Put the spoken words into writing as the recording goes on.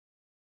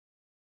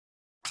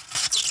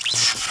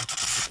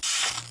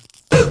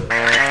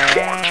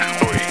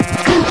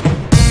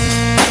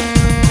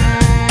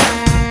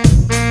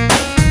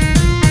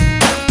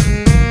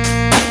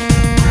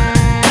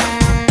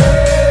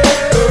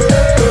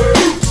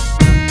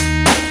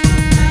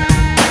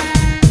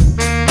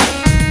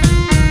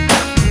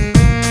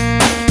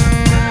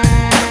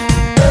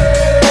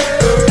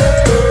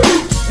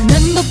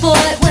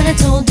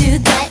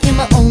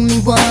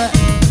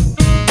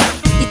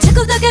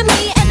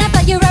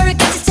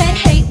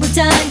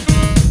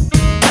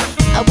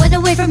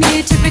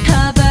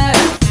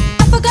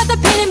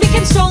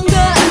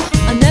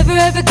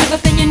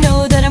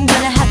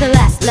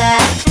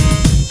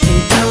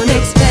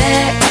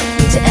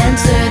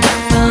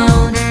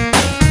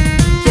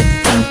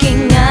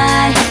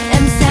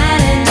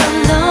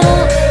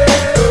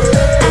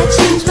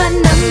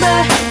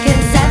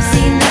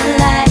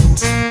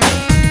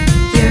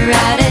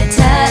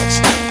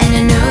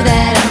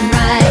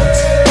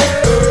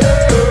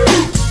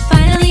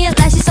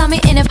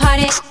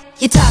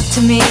You talk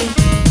to me,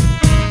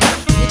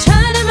 you're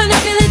trying to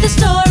manipulate the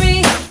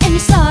story, and you're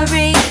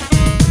sorry.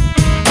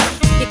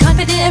 You're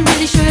confident and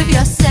really sure of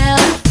yourself.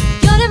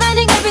 You're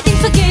demanding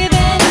everything's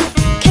forgiven.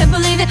 Can't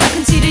believe it, how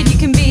conceited you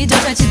can be. Don't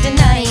try to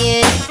deny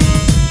it.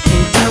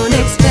 They don't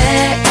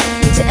expect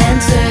me to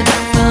answer the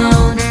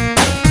phone.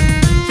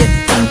 You're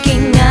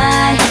thinking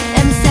I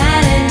am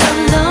sad and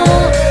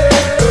alone.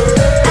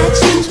 I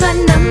changed my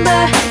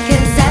number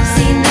 'cause I've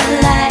seen the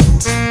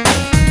light.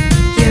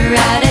 You're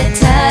out of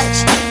touch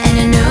and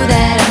I know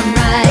that I'm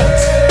right.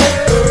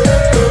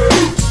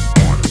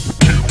 1,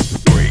 2,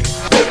 3.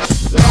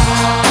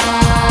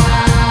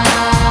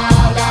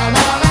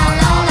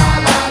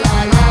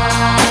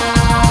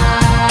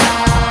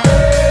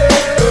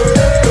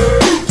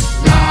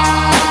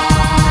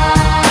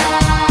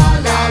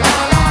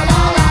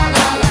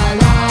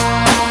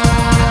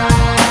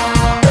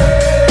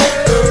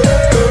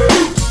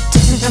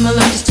 Texting from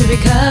alone just to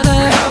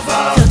recover.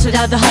 Filtered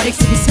out the heartaches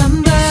to be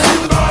somber.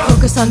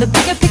 Focus on the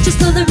bigger picture,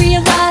 slowly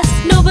realize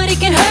nobody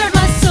can hurt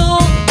my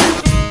soul.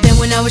 Then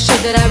when I was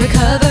sure that I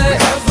recovered,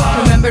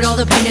 remembered all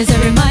the pain as a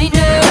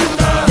reminder.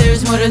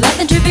 There's more to life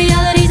than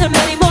trivialities, or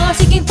many more,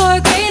 seeking for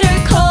a greater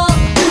call.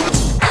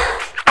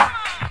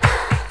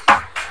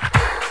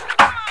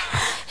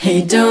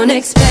 Hey, don't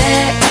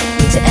expect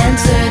me to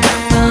answer the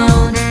phone.